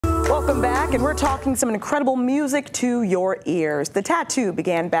Welcome back, and we're talking some incredible music to your ears. The Tattoo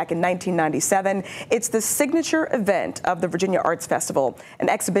began back in 1997. It's the signature event of the Virginia Arts Festival, an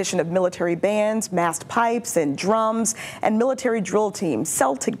exhibition of military bands, massed pipes and drums, and military drill teams,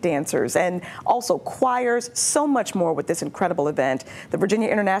 Celtic dancers, and also choirs, so much more with this incredible event. The Virginia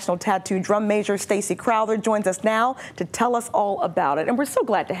International Tattoo drum major, Stacie Crowther, joins us now to tell us all about it. And we're so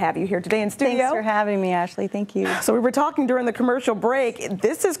glad to have you here today in studio. Thanks for having me, Ashley. Thank you. So we were talking during the commercial break.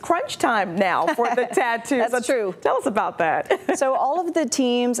 This is crunch time now for the Tattoo. That's true. Tell us about that. So all of the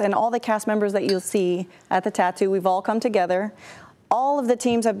teams and all the cast members that you'll see at the Tattoo, we've all come together. All of the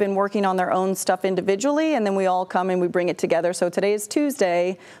teams have been working on their own stuff individually, and then we all come and we bring it together. So today is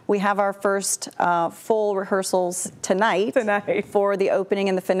Tuesday. We have our first full rehearsals tonight for the opening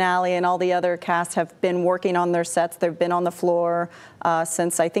and the finale, and all the other cast have been working on their sets. They've been on the floor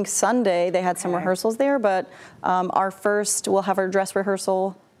since, I think, Sunday. They had some rehearsals there, but we'll have our dress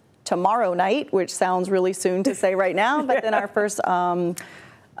rehearsal tomorrow night, which sounds really soon to say right now, but then our first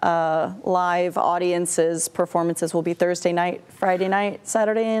live audiences performances will be Thursday night, Friday night,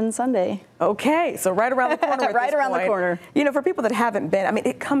 Saturday, and Sunday. Okay, so right around the corner. Right around the corner. You know, for people that haven't been, I mean,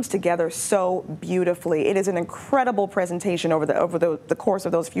 it comes together so beautifully. It is an incredible presentation over the course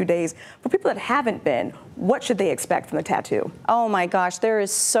of those few days. For people that haven't been, what should they expect from the Tattoo? Oh my gosh, there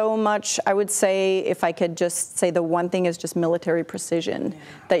is so much. I would say, if I could just say the one thing, is just military precision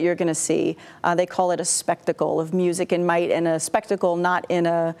that you're going to see. They call it a spectacle of music and might, and a spectacle not in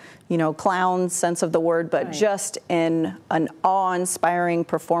a clown sense of the word, but just in an awe-inspiring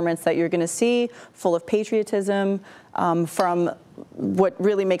performance that you're going to see, full of patriotism, from what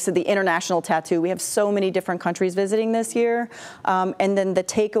really makes it the International Tattoo. We have so many different countries visiting this year, and then the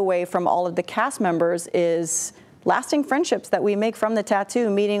takeaway from all of the cast members is lasting friendships that we make from the Tattoo,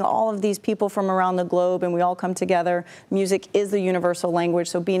 meeting all of these people from around the globe, and we all come together. Music is the universal language,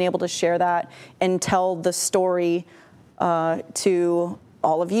 so being able to share that and tell the story to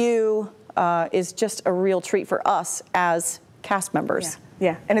all of you is just a real treat for us as cast members.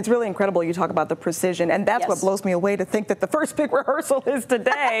 Yeah, and it's really incredible. You talk about the precision, and that's what blows me away, to think that the first big rehearsal is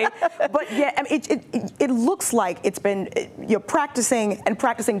today. But yeah, I mean, it looks like it's been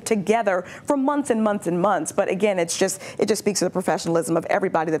practicing together for months and months and months. But again, it just speaks to the professionalism of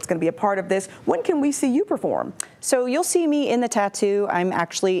everybody that's going to be a part of this. When can we see you perform? So you'll see me in the Tattoo. I'm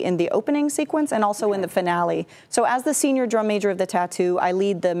actually in the opening sequence and also in the finale. So as the senior drum major of the Tattoo, I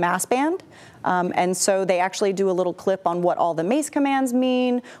lead the mass band. And so they actually do a little clip on what all the mace commands mean,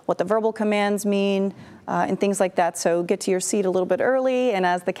 what the verbal commands mean, and things like that. So get to your seat a little bit early, and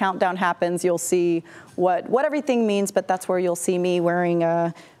as the countdown happens, you'll see what everything means, but that's where you'll see me wearing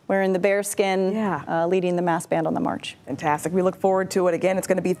the bearskin, leading the mass band on the march. Fantastic. We look forward to it. Again, it's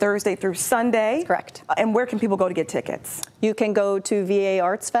going to be Thursday through Sunday. Correct. And where can people go to get tickets? You can go to VA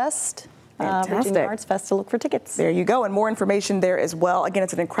Arts Fest. Virginia Arts Fest to look for tickets. There you go, and more information there as well. Again,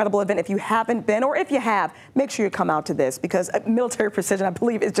 it's an incredible event. If you haven't been, or if you have, make sure you come out to this, because military precision, I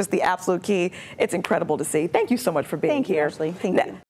believe, is just the absolute key. It's incredible to see. Thank you so much for being here. Thank you, Ashley. Thank you.